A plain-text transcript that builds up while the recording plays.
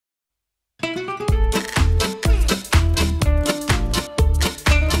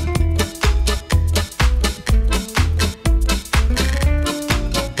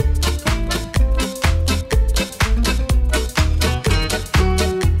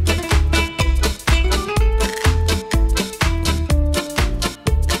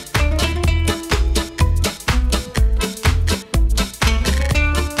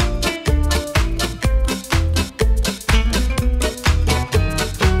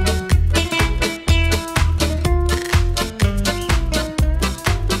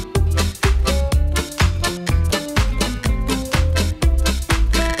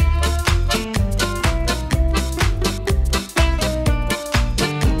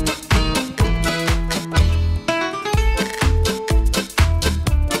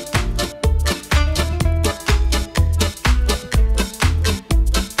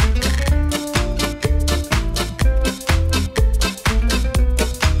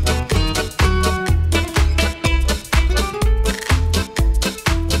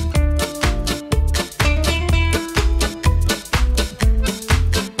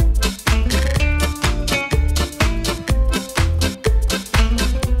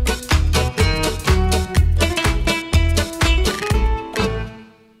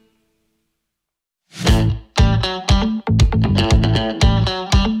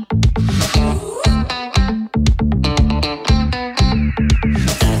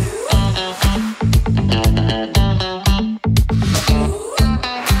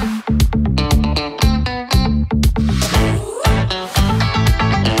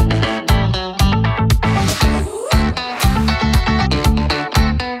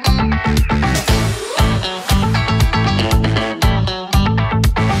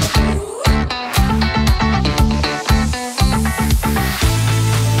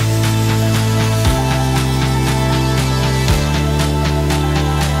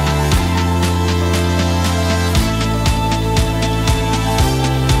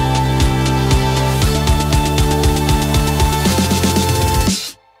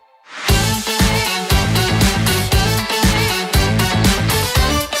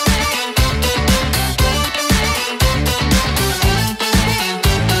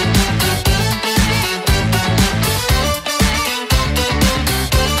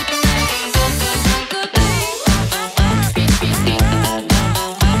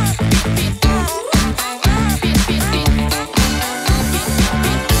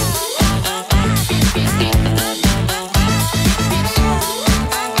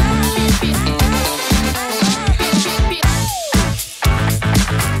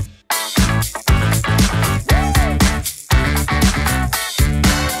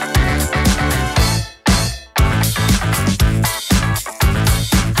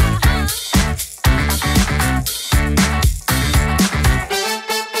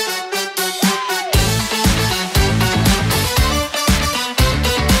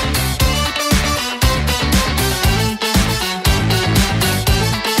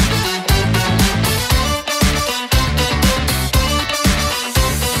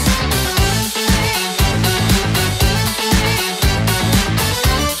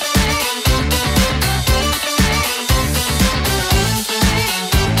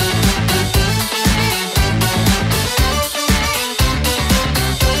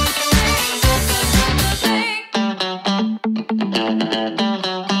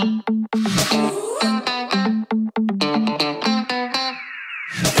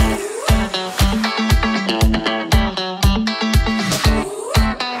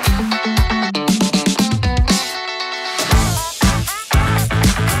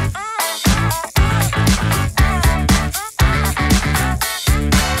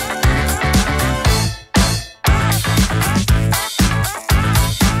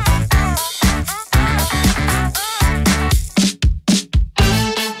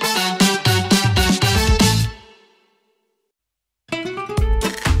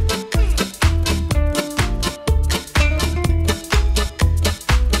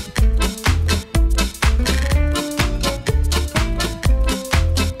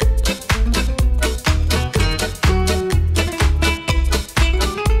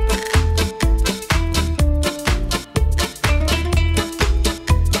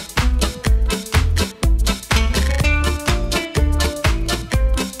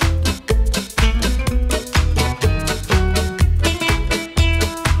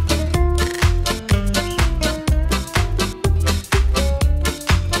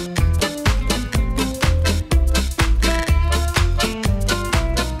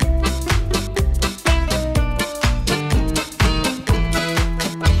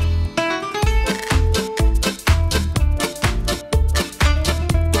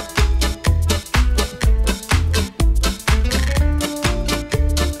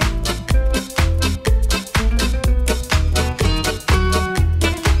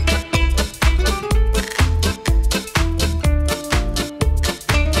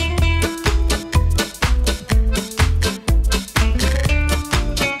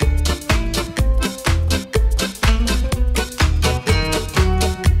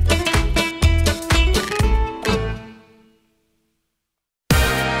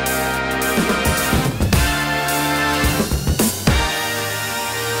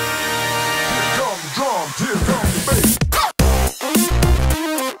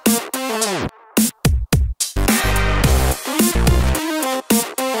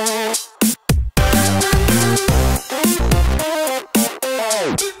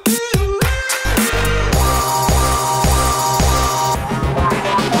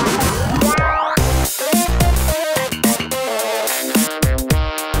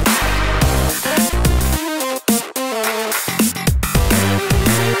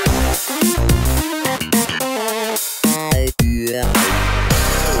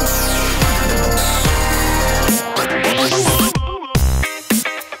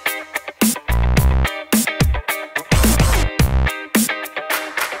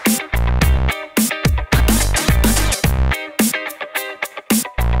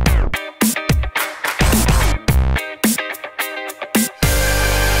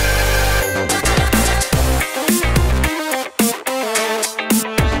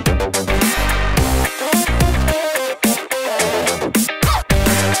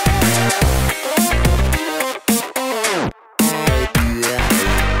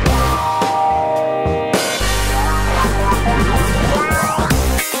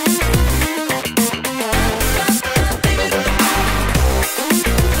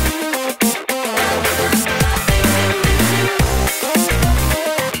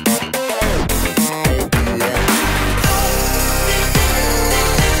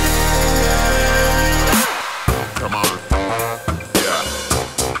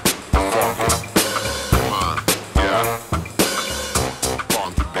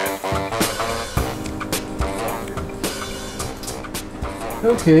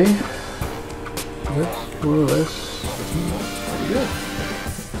Okay, that's more or less pretty good.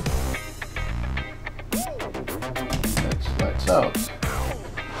 That's lights out.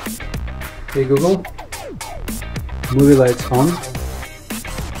 Okay, Google, movie lights on.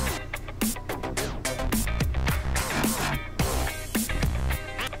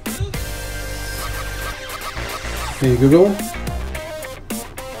 Okay, Google,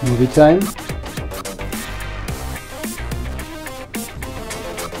 movie time.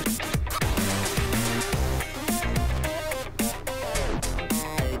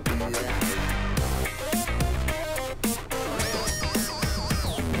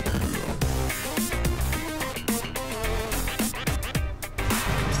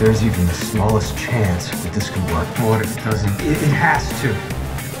 If there's even the smallest chance that this could work, what if it doesn't? It has to.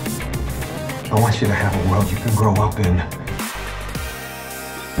 I want you to have a world you can grow up in.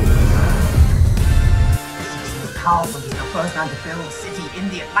 He was powerful. He's the first man to build a city in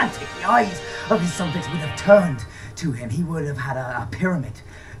the Atlantic. The eyes of his subjects would have turned to him. He would have had a pyramid,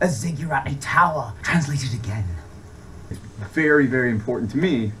 a ziggurat, a tower. Translated again. It's very, very important to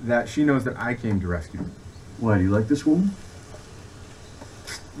me that she knows that I came to rescue her. Why, do you like this woman?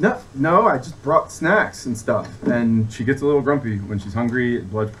 No, I just brought snacks and stuff. And she gets a little grumpy when she's hungry,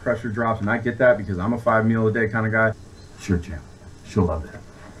 blood pressure drops, and I get that because I'm a 5-meal-a-day kind of guy. Sure, champ. She'll love that.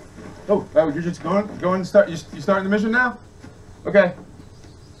 Oh, you're just going to start, you starting the mission now? Okay.